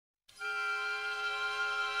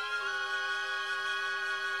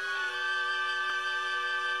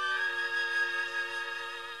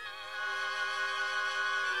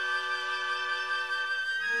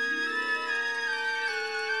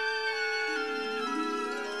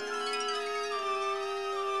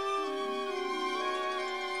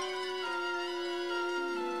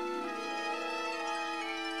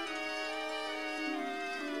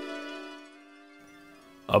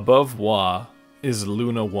Above Wa is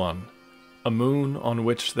Luna 1, a moon on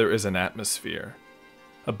which there is an atmosphere.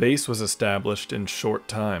 A base was established in short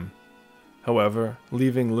time. However,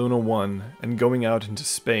 leaving Luna 1 and going out into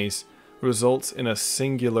space results in a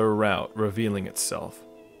singular route revealing itself.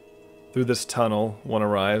 Through this tunnel, one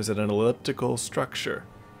arrives at an elliptical structure,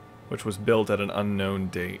 which was built at an unknown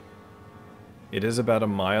date. It is about a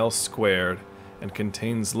mile squared and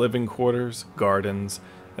contains living quarters, gardens,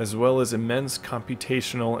 as well as immense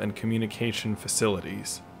computational and communication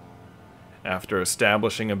facilities. After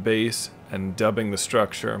establishing a base and dubbing the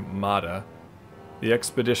structure Mata, the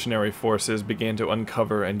expeditionary forces began to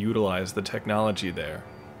uncover and utilize the technology there.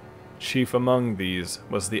 Chief among these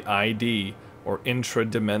was the ID, or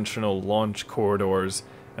intra-dimensional launch corridors,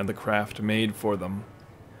 and the craft made for them.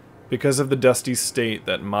 Because of the dusty state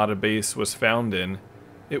that Mata Base was found in,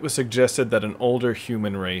 it was suggested that an older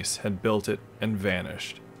human race had built it and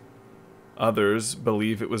vanished. Others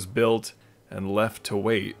believe it was built and left to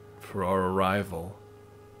wait for our arrival.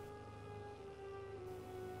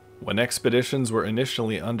 When expeditions were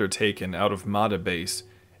initially undertaken out of Mata Base,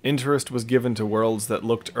 interest was given to worlds that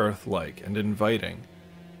looked Earth-like and inviting.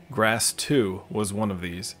 Grass 2 was one of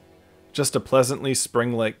these. Just a pleasantly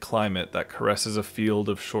spring-like climate that caresses a field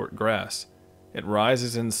of short grass. It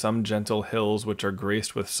rises in some gentle hills which are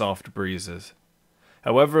graced with soft breezes.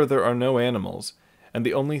 However, there are no animals, and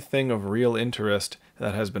the only thing of real interest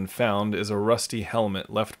that has been found is a rusty helmet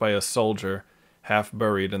left by a soldier, half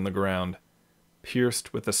buried in the ground,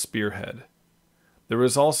 pierced with a spearhead. There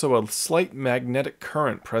is also a slight magnetic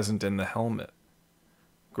current present in the helmet.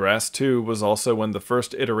 Grass 2 was also when the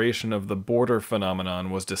first iteration of the border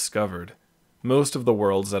phenomenon was discovered. Most of the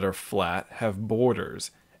worlds that are flat have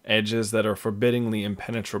borders, edges that are forbiddingly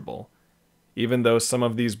impenetrable. Even though some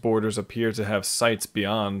of these borders appear to have sights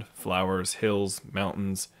beyond, flowers, hills,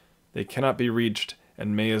 mountains, they cannot be reached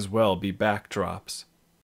and may as well be backdrops.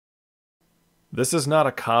 This is not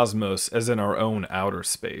a cosmos as in our own outer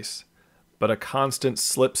space, but a constant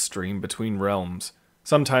slipstream between realms,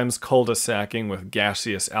 sometimes cul-de-sacking with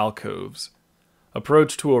gaseous alcoves.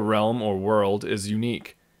 Approach to a realm or world is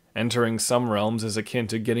unique. Entering some realms is akin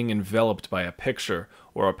to getting enveloped by a picture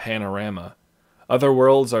or a panorama. Other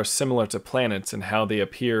worlds are similar to planets in how they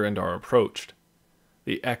appear and are approached.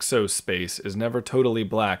 The EXO-SPACE is never totally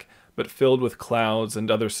black, but filled with clouds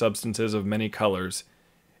and other substances of many colors.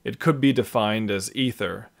 It could be defined as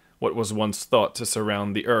ether, what was once thought to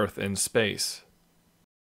surround the Earth in space.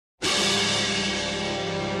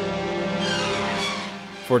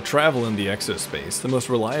 For travel in the EXO-SPACE, the most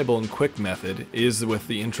reliable and quick method is with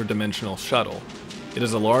the intradimensional shuttle. It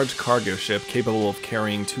is a large cargo ship capable of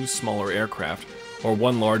carrying 2 smaller aircraft, or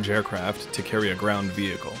 1 large aircraft to carry a ground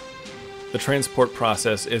vehicle. The transport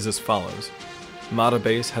process is as follows. Mata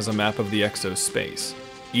Base has a map of the EXO-SPACE.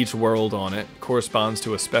 Each world on it corresponds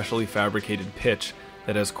to a specially fabricated pitch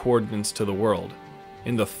that has coordinates to the world.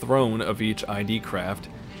 In the throne of each ID craft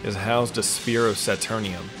is housed a sphere of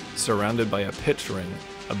Saturnium, surrounded by a pitch ring,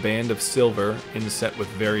 a band of silver inset with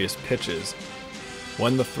various pitches.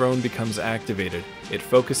 When the throne becomes activated, it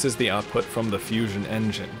focuses the output from the fusion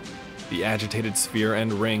engine. The agitated sphere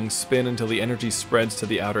and ring spin until the energy spreads to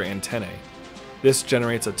the outer antennae. This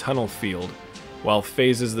generates a tunnel field, while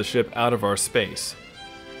phases the ship out of our space.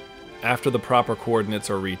 After the proper coordinates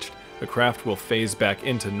are reached, the craft will phase back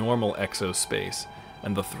into normal EXO-SPACE,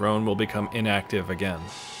 and the throne will become inactive again.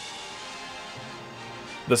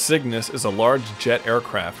 The Cygnus is a large jet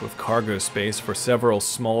aircraft with cargo space for several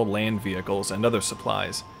small land vehicles and other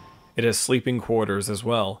supplies. It has sleeping quarters as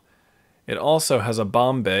well. It also has a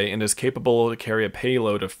bomb bay and is capable to carry a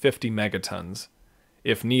payload of 50 megatons.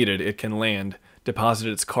 If needed, it can land, deposit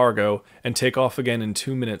its cargo, and take off again in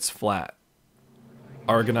 2 minutes flat.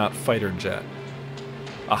 Argonaut fighter jet.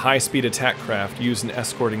 A high-speed attack craft used in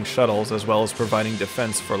escorting shuttles as well as providing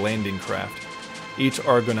defense for landing craft. Each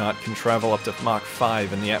Argonaut can travel up to Mach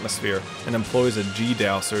 5 in the atmosphere and employs a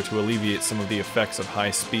G-dowser to alleviate some of the effects of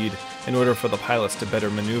high speed in order for the pilots to better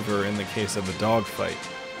maneuver in the case of a dogfight.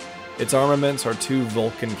 Its armaments are 2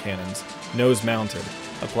 Vulcan cannons, nose-mounted,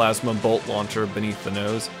 a plasma bolt launcher beneath the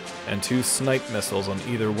nose, and 2 snipe missiles on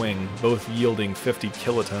either wing, both yielding 50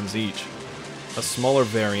 kilotons each. A smaller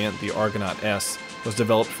variant, the Argonaut S, was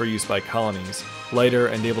developed for use by colonies, lighter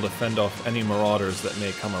and able to fend off any marauders that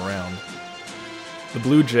may come around. The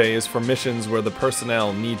Blue Jay is for missions where the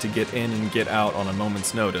personnel need to get in and get out on a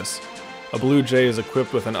moment's notice. A Blue Jay is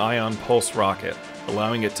equipped with an ion pulse rocket,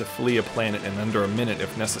 allowing it to flee a planet in under a minute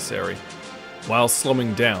if necessary. While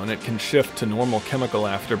slowing down, it can shift to normal chemical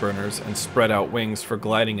afterburners and spread out wings for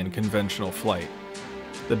gliding in conventional flight.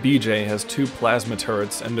 The BJ has 2 plasma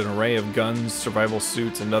turrets and an array of guns, survival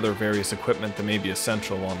suits, and other various equipment that may be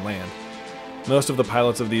essential on land. Most of the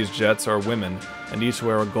pilots of these jets are women, and each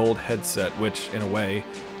wear a gold headset which, in a way,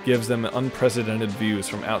 gives them unprecedented views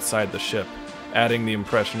from outside the ship, adding the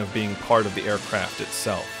impression of being part of the aircraft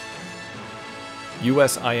itself.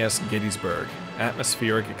 USIS Gettysburg,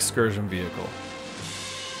 Atmospheric Excursion Vehicle.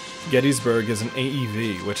 Gettysburg is an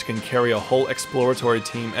AEV which can carry a whole exploratory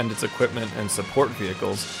team and its equipment and support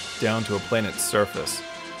vehicles down to a planet's surface.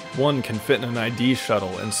 One can fit in an ID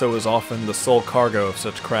shuttle and so is often the sole cargo of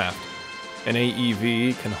such craft. An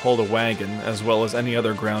AEV can hold a wagon as well as any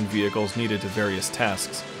other ground vehicles needed to various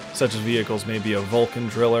tasks. Such vehicles may be a Vulcan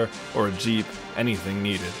driller or a Jeep, anything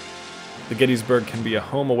needed. The Gettysburg can be a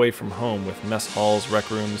home away from home with mess halls,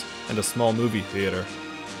 rec rooms, and a small movie theater.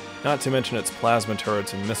 Not to mention its plasma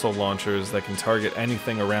turrets and missile launchers that can target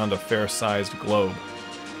anything around a fair-sized globe.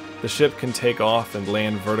 The ship can take off and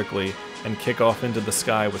land vertically and kick off into the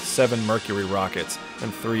sky with 7 Mercury rockets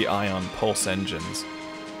and 3 ion pulse engines.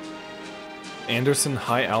 Anderson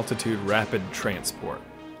High Altitude Rapid Transport.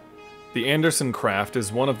 The Anderson craft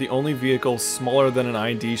is one of the only vehicles smaller than an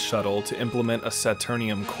ID shuttle to implement a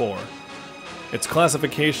Saturnium core. Its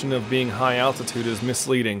classification of being high altitude is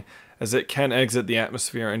misleading, as it can exit the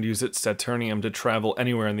atmosphere and use its Saturnium to travel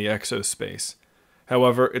anywhere in the EXO-SPACE.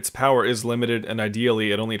 However, its power is limited and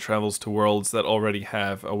ideally it only travels to worlds that already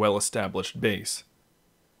have a well-established base.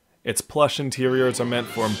 Its plush interiors are meant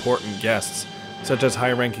for important guests, such as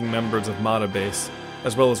high-ranking members of Mata Base,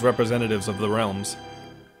 as well as representatives of the realms.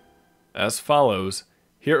 As follows,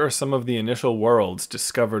 here are some of the initial worlds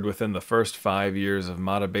discovered within the first 5 years of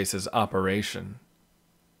Mata Base's operation.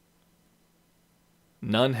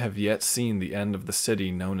 None have yet seen the end of the city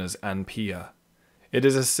known as Anpia. It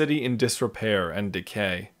is a city in disrepair and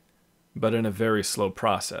decay, but in a very slow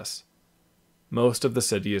process. Most of the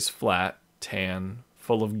city is flat, tan,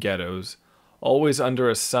 full of ghettos, always under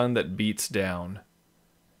a sun that beats down.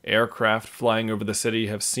 Aircraft flying over the city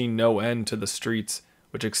have seen no end to the streets,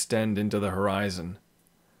 which extend into the horizon.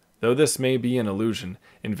 Though this may be an illusion,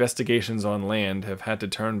 investigations on land have had to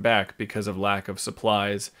turn back because of lack of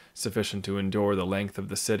supplies sufficient to endure the length of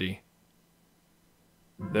the city.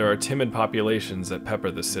 There are timid populations that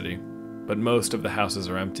pepper the city, but most of the houses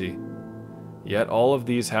are empty. Yet all of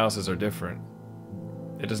these houses are different.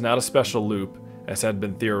 It is not a special loop, as had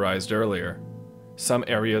been theorized earlier. Some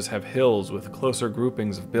areas have hills with closer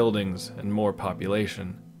groupings of buildings and more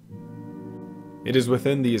population. It is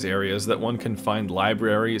within these areas that one can find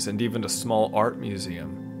libraries and even a small art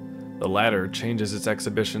museum. The latter changes its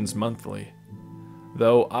exhibitions monthly.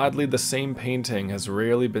 Though oddly the same painting has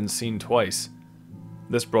rarely been seen twice.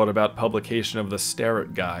 This brought about publication of the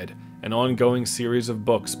Starrett Guide, an ongoing series of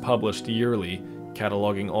books published yearly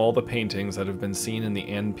cataloging all the paintings that have been seen in the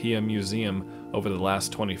Anpia Museum over the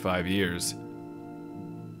last 25 years.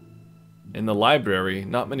 In the library,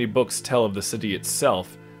 not many books tell of the city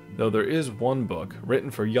itself, though there is one book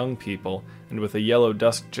written for young people and with a yellow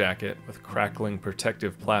dust jacket with crackling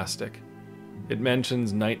protective plastic. It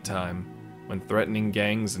mentions nighttime, when threatening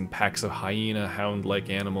gangs and packs of hyena hound-like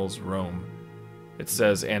animals roam. It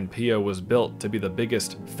says Anpia was built to be the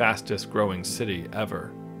biggest, fastest-growing city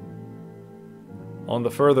ever. On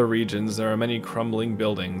the further regions there are many crumbling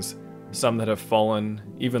buildings, some that have fallen,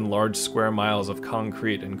 even large square miles of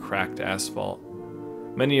concrete and cracked asphalt.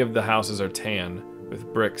 Many of the houses are tan,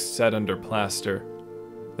 with bricks set under plaster.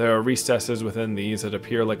 There are recesses within these that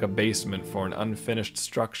appear like a basement for an unfinished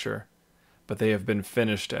structure, but they have been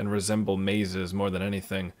finished and resemble mazes more than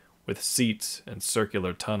anything, with seats and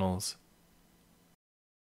circular tunnels.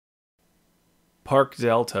 Park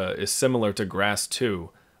Delta is similar to Grass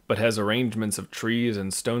 2, but has arrangements of trees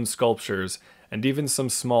and stone sculptures and even some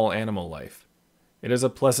small animal life. It is a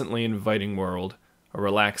pleasantly inviting world, a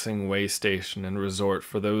relaxing way station and resort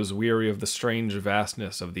for those weary of the strange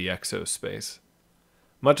vastness of the EXO-SPACE.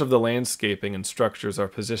 Much of the landscaping and structures are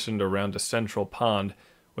positioned around a central pond,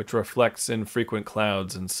 which reflects infrequent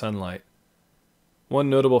clouds and sunlight. One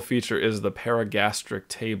notable feature is the paragastric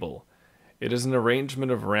table. It is an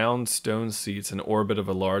arrangement of round stone seats in orbit of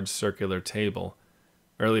a large circular table.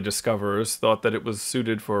 Early discoverers thought that it was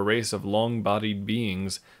suited for a race of long-bodied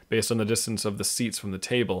beings based on the distance of the seats from the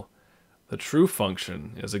table. The true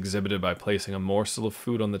function is exhibited by placing a morsel of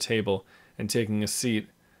food on the table and taking a seat.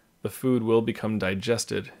 The food will become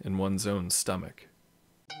digested in one's own stomach.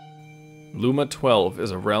 Luma 12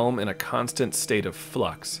 is a realm in a constant state of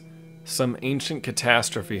flux. Some ancient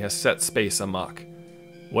catastrophe has set space amok.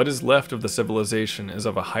 What is left of the civilization is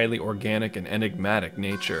of a highly organic and enigmatic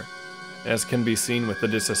nature, as can be seen with the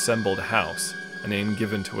disassembled house. a name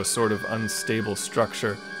given to a sort of unstable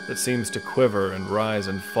structure that seems to quiver and rise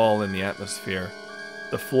and fall in the atmosphere.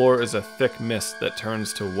 The floor is a thick mist that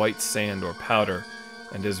turns to white sand or powder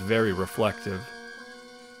and is very reflective.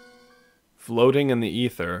 Floating in the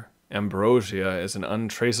ether, Ambrosia is an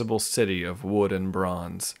untraceable city of wood and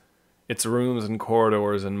bronze. Its rooms and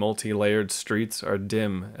corridors and multi-layered streets are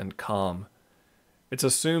dim and calm. It's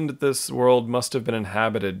assumed that this world must have been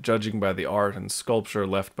inhabited judging by the art and sculpture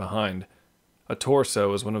left behind. A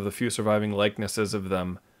torso is one of the few surviving likenesses of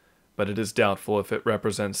them, but it is doubtful if it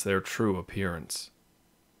represents their true appearance.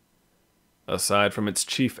 Aside from its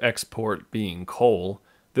chief export being coal,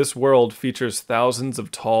 this world features thousands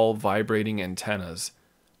of tall, vibrating antennas.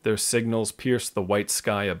 Their signals pierce the white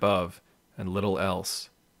sky above, and little else.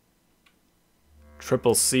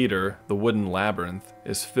 Triple Cedar, the wooden labyrinth,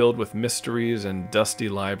 is filled with mysteries and dusty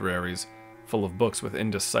libraries, full of books with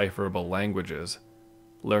indecipherable languages.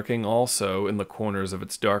 Lurking also in the corners of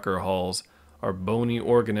its darker halls are bony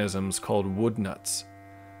organisms called woodnuts,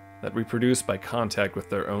 that reproduce by contact with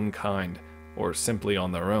their own kind, or simply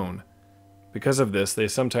on their own. Because of this, they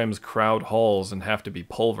sometimes crowd halls and have to be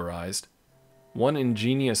pulverized. One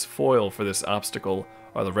ingenious foil for this obstacle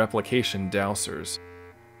are the replication dowsers.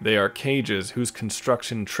 They are cages whose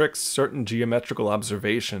construction tricks certain geometrical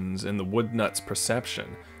observations in the woodnut's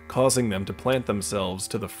perception, causing them to plant themselves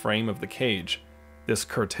to the frame of the cage. This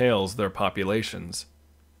curtails their populations.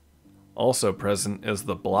 Also present is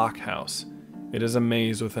the blockhouse. It is a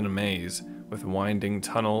maze within a maze, with winding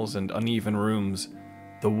tunnels and uneven rooms.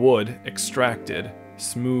 The wood, extracted,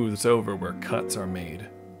 smooths over where cuts are made.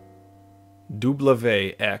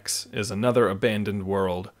 WX is another abandoned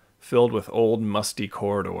world, filled with old musty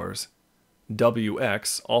corridors.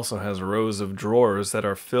 WX also has rows of drawers that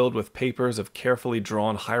are filled with papers of carefully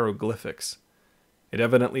drawn hieroglyphics. It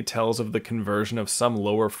evidently tells of the conversion of some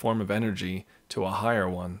lower form of energy to a higher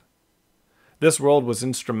one. This world was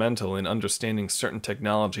instrumental in understanding certain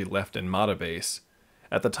technology left in Matabase.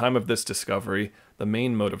 At the time of this discovery, the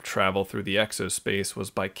main mode of travel through the EXO-SPACE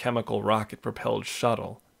was by chemical rocket-propelled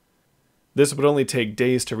shuttle. This would only take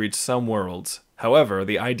days to reach some worlds. However,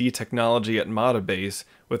 the ID technology at Matabase,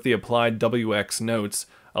 with the applied WX notes,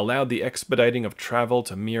 allowed the expediting of travel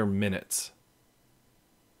to mere minutes.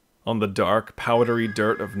 On the dark, powdery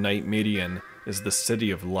dirt of Night Median is the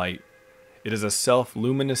City of Light. It is a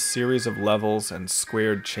self-luminous series of levels and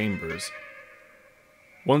squared chambers.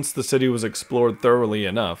 Once the city was explored thoroughly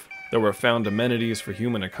enough, there were found amenities for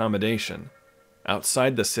human accommodation.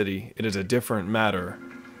 Outside the city, it is a different matter.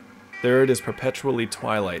 There it is perpetually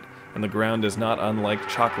twilight, and the ground is not unlike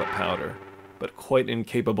chocolate powder, but quite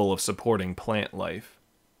incapable of supporting plant life.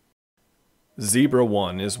 Zebra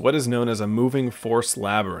 1 is what is known as a moving force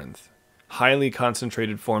labyrinth. Highly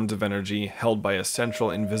concentrated forms of energy held by a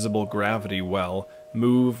central invisible gravity well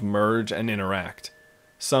move, merge, and interact.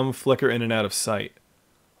 Some flicker in and out of sight.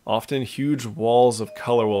 Often huge walls of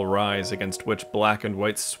color will rise against which black and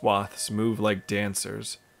white swaths move like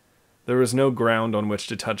dancers. There is no ground on which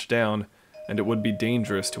to touch down, and it would be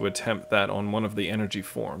dangerous to attempt that on one of the energy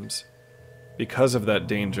forms. Because of that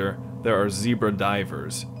danger, there are zebra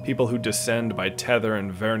divers, people who descend by tether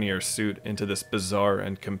and vernier suit into this bizarre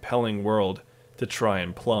and compelling world to try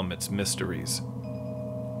and plumb its mysteries.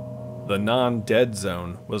 The non-dead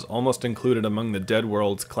zone was almost included among the dead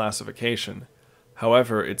world's classification.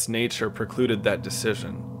 However, its nature precluded that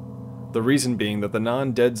decision. The reason being that the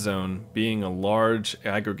non-dead zone, being a large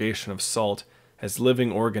aggregation of salt, has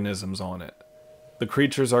living organisms on it. The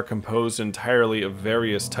creatures are composed entirely of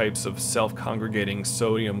various types of self-congregating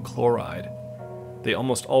sodium chloride. They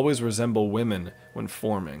almost always resemble women when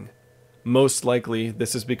forming. Most likely,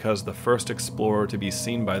 this is because the first explorer to be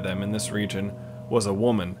seen by them in this region was a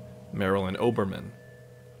woman, Marilyn Oberman.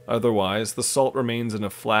 Otherwise, the salt remains in a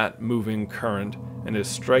flat, moving current and is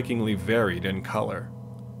strikingly varied in color.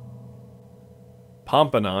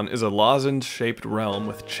 Pompanon is a lozenge-shaped realm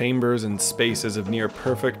with chambers and spaces of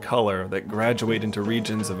near-perfect color that graduate into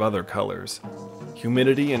regions of other colors.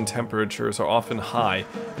 Humidity and temperatures are often high,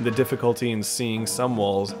 and the difficulty in seeing some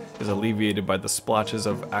walls is alleviated by the splotches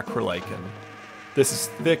of acrolichen. This is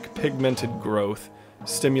thick, pigmented growth,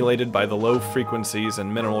 stimulated by the low frequencies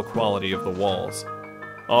and mineral quality of the walls.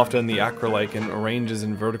 Often the acrolichen arranges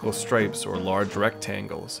in vertical stripes or large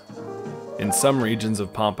rectangles. In some regions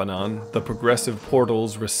of Pompanon, the progressive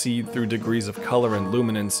portals recede through degrees of color and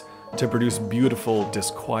luminance to produce beautiful,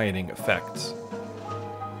 disquieting effects.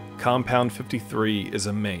 Compound 53 is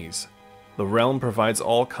a maze. The realm provides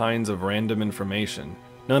all kinds of random information,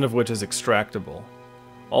 none of which is extractable.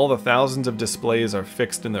 All the thousands of displays are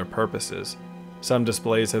fixed in their purposes. Some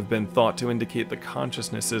displays have been thought to indicate the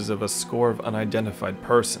consciousnesses of a score of unidentified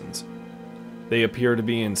persons. They appear to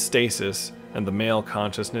be in stasis, and the male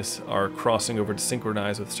consciousness are crossing over to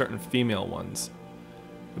synchronize with certain female ones.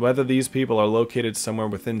 Whether these people are located somewhere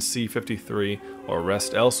within C-53 or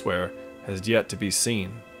rest elsewhere has yet to be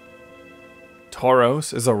seen.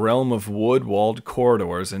 Tauros is a realm of wood-walled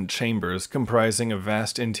corridors and chambers comprising a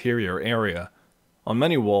vast interior area. On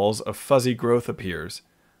many walls, a fuzzy growth appears.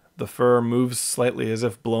 The fur moves slightly as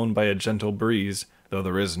if blown by a gentle breeze, though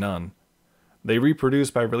there is none. They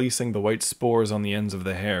reproduce by releasing the white spores on the ends of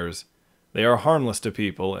the hairs. They are harmless to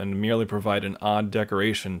people and merely provide an odd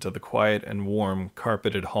decoration to the quiet and warm,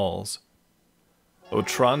 carpeted halls.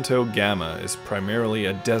 Otranto Gamma is primarily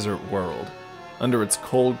a desert world. Under its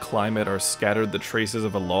cold climate are scattered the traces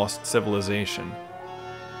of a lost civilization.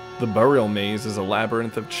 The burial maze is a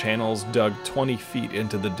labyrinth of channels dug 20 feet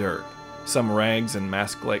into the dirt. Some rags and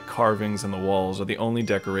mask-like carvings in the walls are the only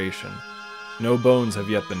decoration. No bones have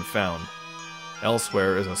yet been found.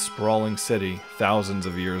 Elsewhere is a sprawling city, thousands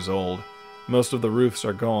of years old. Most of the roofs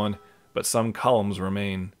are gone, but some columns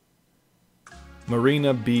remain.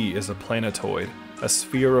 Marina B is a planetoid, a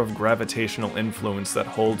sphere of gravitational influence that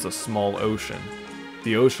holds a small ocean.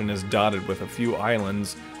 The ocean is dotted with a few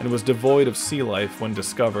islands and was devoid of sea life when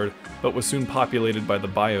discovered, but was soon populated by the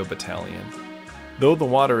Bio Battalion. Though the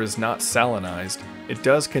water is not salinized, it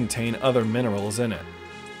does contain other minerals in it.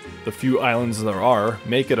 The few islands there are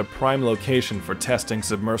make it a prime location for testing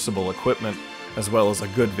submersible equipment, as well as a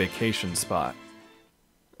good vacation spot.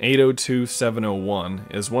 802701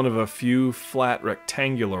 is one of a few flat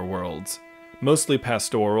rectangular worlds. Mostly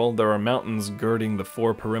pastoral, there are mountains girding the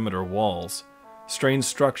 4 perimeter walls. Strange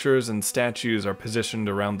structures and statues are positioned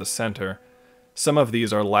around the center. Some of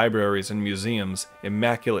these are libraries and museums,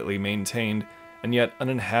 immaculately maintained, and yet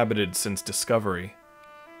uninhabited since discovery.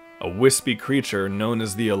 A wispy creature known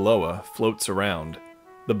as the Aloha floats around.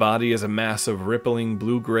 The body is a mass of rippling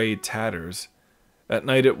blue-gray tatters. At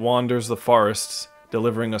night it wanders the forests,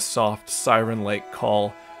 delivering a soft, siren-like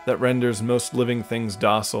call that renders most living things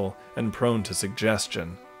docile and prone to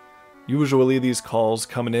suggestion. Usually these calls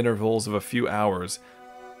come in intervals of a few hours,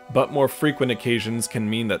 but more frequent occasions can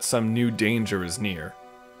mean that some new danger is near.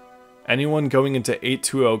 Anyone going into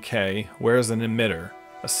 820K wears an emitter,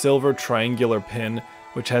 a silver triangular pin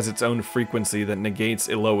which has its own frequency that negates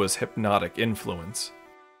Iloa's hypnotic influence.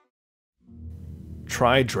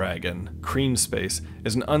 Tri-Dragon, Cream Space,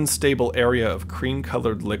 is an unstable area of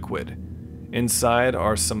cream-colored liquid. Inside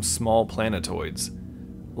are some small planetoids.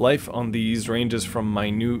 Life on these ranges from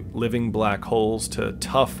minute living black holes to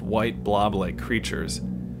tough white blob-like creatures.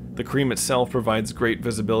 The cream itself provides great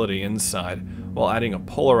visibility inside, while adding a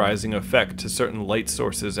polarizing effect to certain light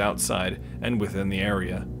sources outside and within the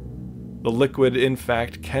area. The liquid, in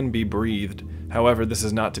fact, can be breathed. However, this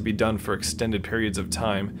is not to be done for extended periods of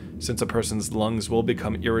time, since a person's lungs will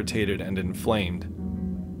become irritated and inflamed.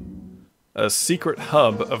 A secret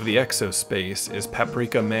hub of the EXO-SPACE is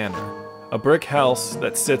Paprika Manor, a brick house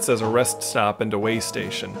that sits as a rest stop and a way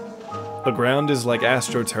station. The ground is like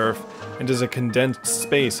AstroTurf and is a condensed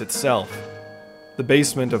space itself. The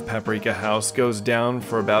basement of Paprika House goes down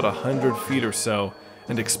for about 100 feet or so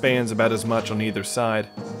and expands about as much on either side.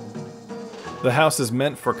 The house is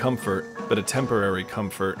meant for comfort, but a temporary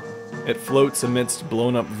comfort. It floats amidst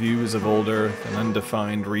blown-up views of old Earth and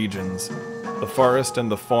undefined regions. The forest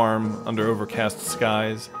and the farm under overcast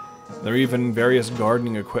skies. There are even various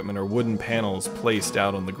gardening equipment or wooden panels placed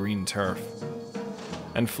out on the green turf.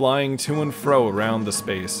 And flying to and fro around the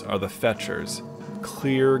space are the fetchers,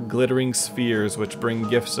 clear, glittering spheres which bring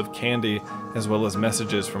gifts of candy as well as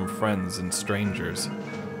messages from friends and strangers.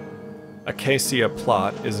 Acacia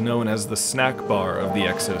Plot is known as the snack bar of the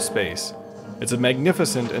EXO-SPACE. It's a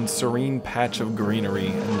magnificent and serene patch of greenery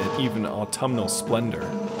and even autumnal splendor.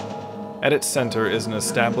 At its center is an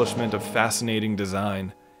establishment of fascinating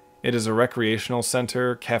design. It is a recreational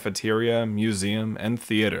center, cafeteria, museum, and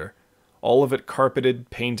theater, all of it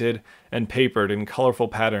carpeted, painted, and papered in colorful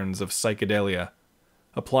patterns of psychedelia.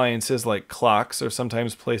 Appliances like clocks are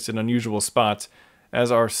sometimes placed in unusual spots,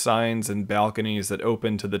 as are signs and balconies that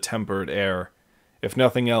open to the tempered air. If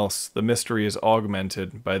nothing else, the mystery is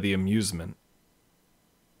augmented by the amusement.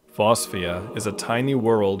 Phosphia is a tiny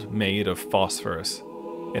world made of phosphorus.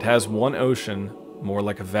 It has one ocean, more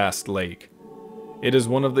like a vast lake. It is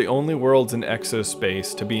one of the only worlds in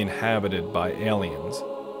EXO-SPACE to be inhabited by aliens.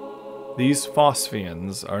 These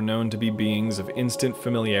Phosphians are known to be beings of instant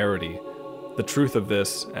familiarity. The truth of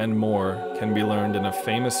this, and more, can be learned in a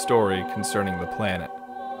famous story concerning the planet.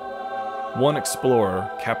 One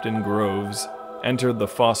explorer, Captain Groves, entered the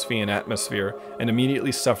Phosphene atmosphere and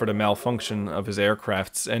immediately suffered a malfunction of his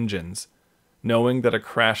aircraft's engines. Knowing that a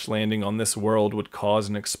crash landing on this world would cause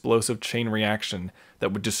an explosive chain reaction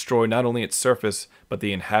that would destroy not only its surface but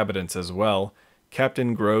the inhabitants as well,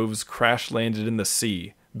 Captain Groves crash-landed in the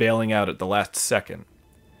sea, bailing out at the last second.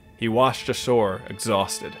 He washed ashore,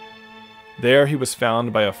 exhausted. There he was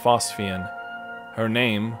found by a Phosphene. Her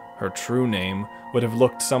name, her true name, would have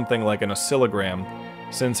looked something like an oscillogram,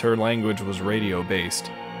 since her language was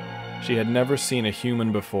radio-based. She had never seen a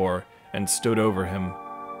human before, and stood over him.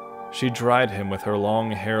 She dried him with her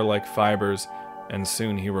long hair-like fibers, and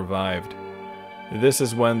soon he revived. This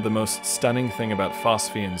is when the most stunning thing about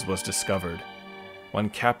Phosphenes was discovered. When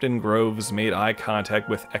Captain Groves made eye contact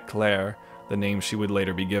with Eclair, the name she would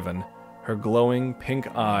later be given, her glowing pink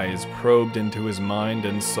eyes probed into his mind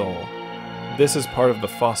and soul. This is part of the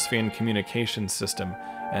Phosphene communication system,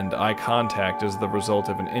 and eye contact is the result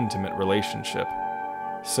of an intimate relationship.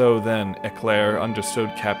 So then, Eclair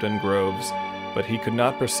understood Captain Groves, but he could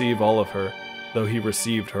not perceive all of her, though he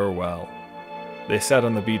received her well. They sat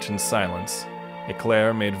on the beach in silence.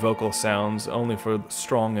 Eclair made vocal sounds only for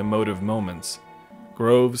strong emotive moments.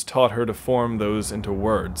 Groves taught her to form those into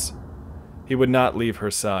words. He would not leave her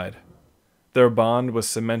side. Their bond was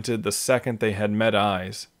cemented the second they had met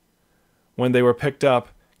eyes. When they were picked up,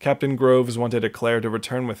 Captain Groves wanted Eclair to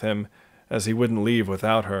return with him, as he wouldn't leave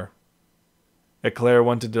without her. Eclair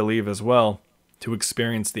wanted to leave as well, to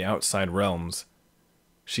experience the outside realms.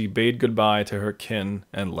 She bade goodbye to her kin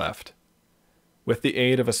and left. With the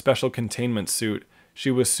aid of a special containment suit, she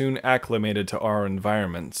was soon acclimated to our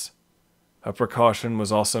environments. A precaution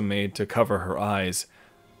was also made to cover her eyes,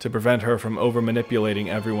 to prevent her from over-manipulating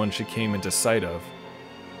everyone she came into sight of.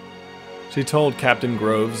 She told Captain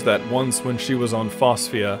Groves that once when she was on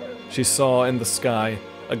Phosphia, she saw in the sky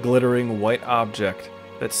a glittering white object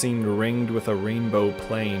that seemed ringed with a rainbow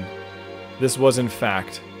plane. This was in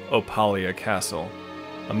fact Opalia Castle,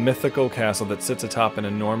 a mythical castle that sits atop an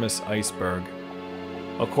enormous iceberg.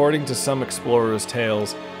 According to some explorers'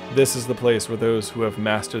 tales, this is the place where those who have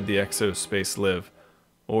mastered the EXO-SPACE live,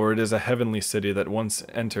 or it is a heavenly city that once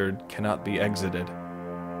entered cannot be exited.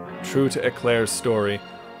 True to Eclair's story,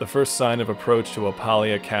 the first sign of approach to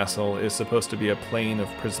Opalia Castle is supposed to be a plane of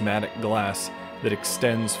prismatic glass that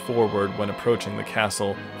extends forward when approaching the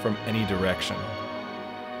castle from any direction.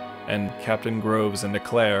 And Captain Groves and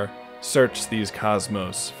Eclair search these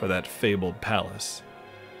cosmos for that fabled palace.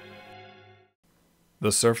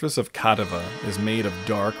 The surface of Katava is made of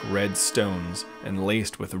dark red stones and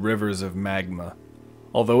laced with rivers of magma.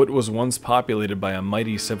 Although it was once populated by a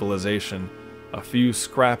mighty civilization, a few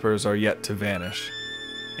scrappers are yet to vanish.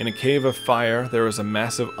 In a cave of fire, there is a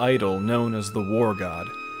massive idol known as the War God.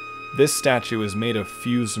 This statue is made of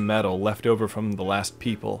fused metal left over from the last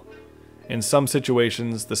people. In some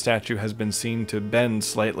situations, the statue has been seen to bend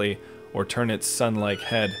slightly or turn its sun-like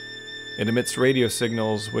head. It emits radio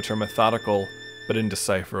signals which are methodical but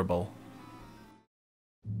indecipherable.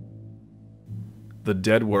 The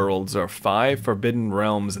Dead Worlds are 5 forbidden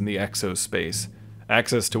realms in the EXO-SPACE,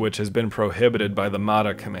 access to which has been prohibited by the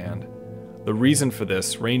MADA command. The reason for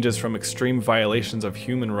this ranges from extreme violations of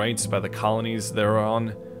human rights by the colonies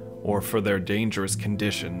thereon, or for their dangerous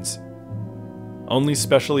conditions. Only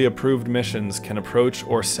specially approved missions can approach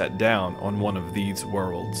or set down on one of these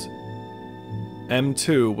worlds.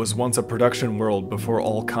 M2 was once a production world before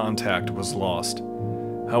all contact was lost.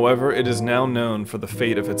 However, it is now known for the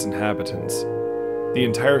fate of its inhabitants. The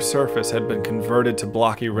entire surface had been converted to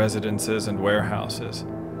blocky residences and warehouses.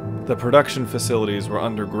 The production facilities were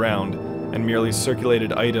underground and merely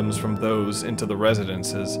circulated items from those into the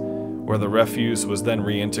residences, where the refuse was then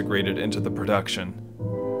reintegrated into the production.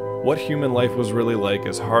 What human life was really like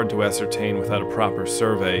is hard to ascertain without a proper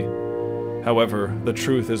survey. However, the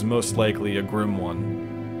truth is most likely a grim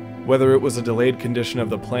one. Whether it was a delayed condition of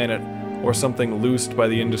the planet or something loosed by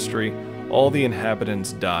the industry, all the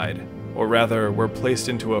inhabitants died, or rather were placed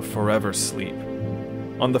into a forever sleep.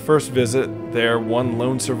 On the first visit, there one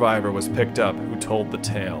lone survivor was picked up who told the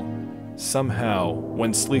tale. Somehow,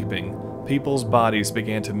 when sleeping, people's bodies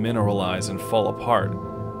began to mineralize and fall apart.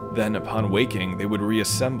 Then, upon waking, they would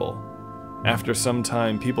reassemble. After some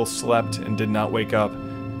time, people slept and did not wake up,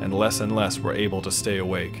 and less were able to stay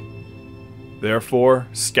awake. Therefore,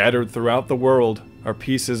 scattered throughout the world are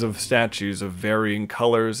pieces of statues of varying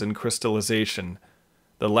colors and crystallization.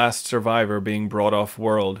 The last survivor being brought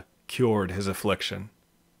off-world cured his affliction.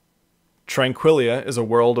 Tranquilia is a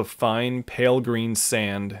world of fine, pale green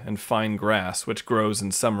sand and fine grass which grows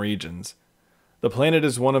in some regions. The planet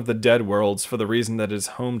is one of the dead worlds for the reason that it is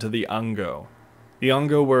home to the Ango. The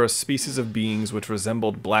Ango were a species of beings which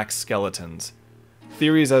resembled black skeletons.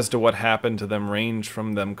 theories as to what happened to them range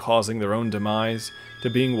from them causing their own demise to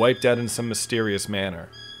being wiped out in some mysterious manner.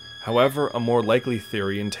 However, a more likely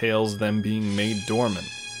theory entails them being made dormant.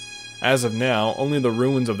 As of now, only the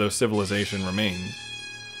ruins of their civilization remain.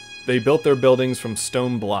 They built their buildings from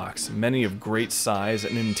stone blocks, many of great size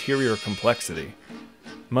and interior complexity.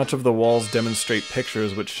 Much of the walls demonstrate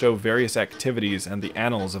pictures which show various activities and the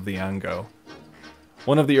annals of the Ango.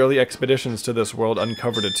 One of the early expeditions to this world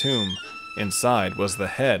uncovered a tomb. Inside was the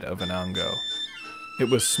head of an Ango. It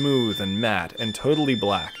was smooth and matte and totally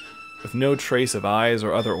black, with no trace of eyes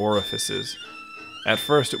or other orifices. At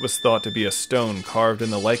first it was thought to be a stone carved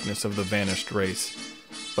in the likeness of the vanished race.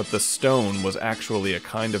 But the stone was actually a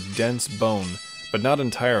kind of dense bone, but not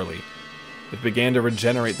entirely. It began to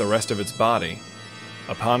regenerate the rest of its body.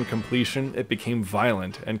 Upon completion, it became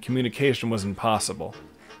violent, and communication was impossible.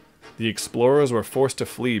 The explorers were forced to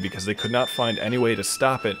flee because they could not find any way to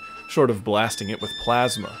stop it short of blasting it with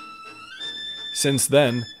plasma. Since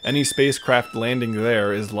then, any spacecraft landing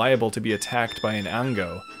there is liable to be attacked by an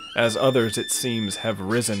Ango, as others, it seems, have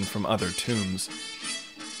risen from other tombs.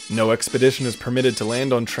 No expedition is permitted to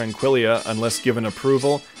land on Tranquilia unless given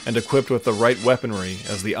approval and equipped with the right weaponry,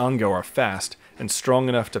 as the Ango are fast and strong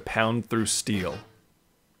enough to pound through steel.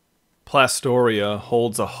 Plastoria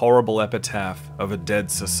holds a horrible epitaph of a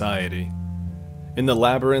dead society. In the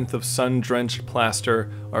labyrinth of sun-drenched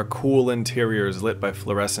plaster are cool interiors lit by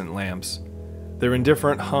fluorescent lamps. Their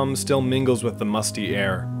indifferent hum still mingles with the musty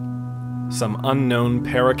air. Some unknown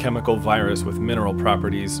parachemical virus with mineral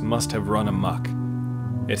properties must have run amok.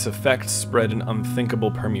 Its effects spread in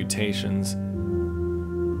unthinkable permutations.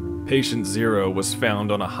 Patient Zero was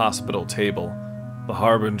found on a hospital table, the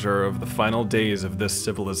harbinger of the final days of this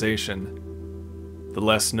civilization. The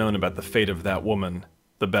less known about the fate of that woman,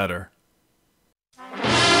 the better.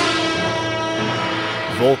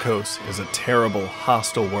 Volcos is a terrible,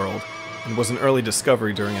 hostile world, and was an early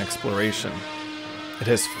discovery during exploration. It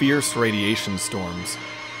has fierce radiation storms.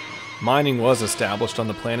 Mining was established on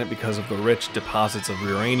the planet because of the rich deposits of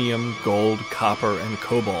uranium, gold, copper, and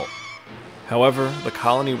cobalt. However, the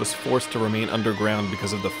colony was forced to remain underground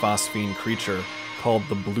because of the phosphine creature called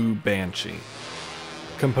the Blue Banshee.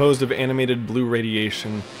 Composed of animated blue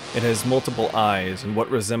radiation, it has multiple eyes and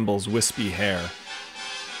what resembles wispy hair.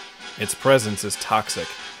 Its presence is toxic,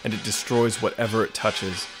 and it destroys whatever it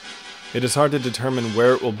touches. It is hard to determine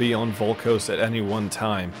where it will be on Volcos at any one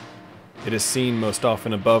time. It is seen most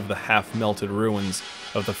often above the half-melted ruins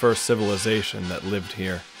of the first civilization that lived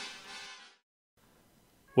here.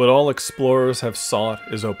 What all explorers have sought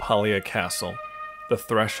is Opalia Castle, the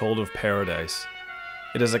threshold of paradise.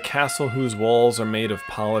 It is a castle whose walls are made of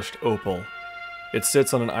polished opal. It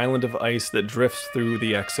sits on an island of ice that drifts through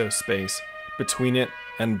the EXO-SPACE, between it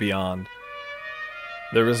and beyond.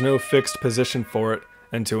 There is no fixed position for it,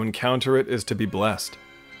 and to encounter it is to be blessed.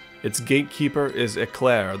 Its gatekeeper is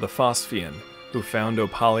Eclair the Phosphian, who found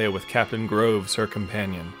Opalia with Captain Groves, her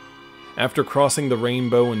companion. After crossing the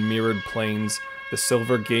rainbow and mirrored plains, the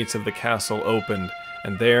silver gates of the castle opened,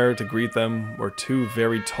 and there to greet them were two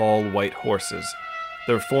very tall white horses.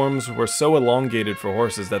 Their forms were so elongated for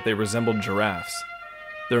horses that they resembled giraffes.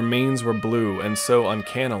 Their manes were blue, and so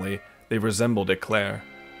uncannily, they resembled Eclair.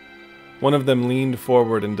 One of them leaned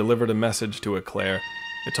forward and delivered a message to Eclair.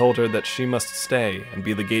 It told her that she must stay and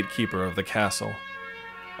be the gatekeeper of the castle.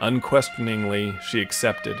 Unquestioningly, she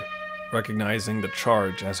accepted, recognizing the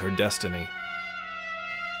charge as her destiny.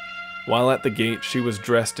 While at the gate, she was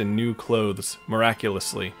dressed in new clothes,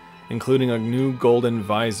 miraculously, including a new golden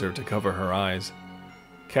visor to cover her eyes.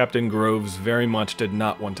 Captain Groves very much did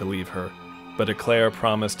not want to leave her, but Eclair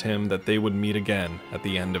promised him that they would meet again at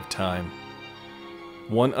the end of time.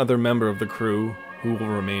 One other member of the crew, who will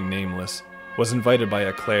remain nameless, was invited by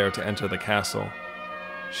Eclair to enter the castle.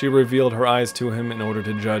 She revealed her eyes to him in order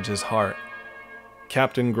to judge his heart.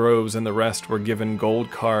 Captain Groves and the rest were given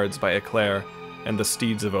gold cards by Eclair and the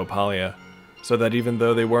steeds of Opalia, so that even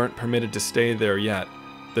though they weren't permitted to stay there yet,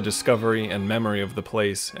 the discovery and memory of the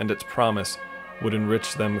place and its promise would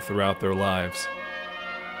enrich them throughout their lives.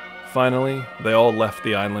 Finally, they all left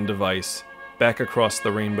the island of ice, back across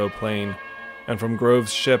the rainbow plain, and from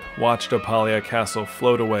Grove's ship watched Opalia Castle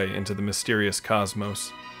float away into the mysterious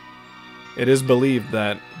cosmos. It is believed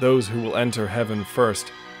that those who will enter heaven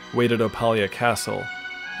first wait at Opalia Castle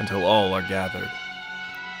until all are gathered.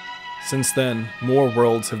 Since then, more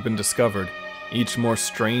worlds have been discovered, each more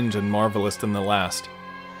strange and marvelous than the last.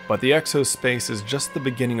 But the EXO-SPACE is just the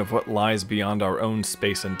beginning of what lies beyond our own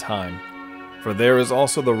space and time. For there is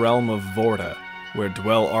also the realm of Vorta, where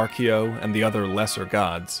dwell Archeo and the other lesser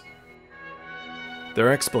gods.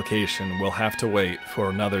 Their explication will have to wait for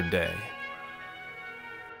another day.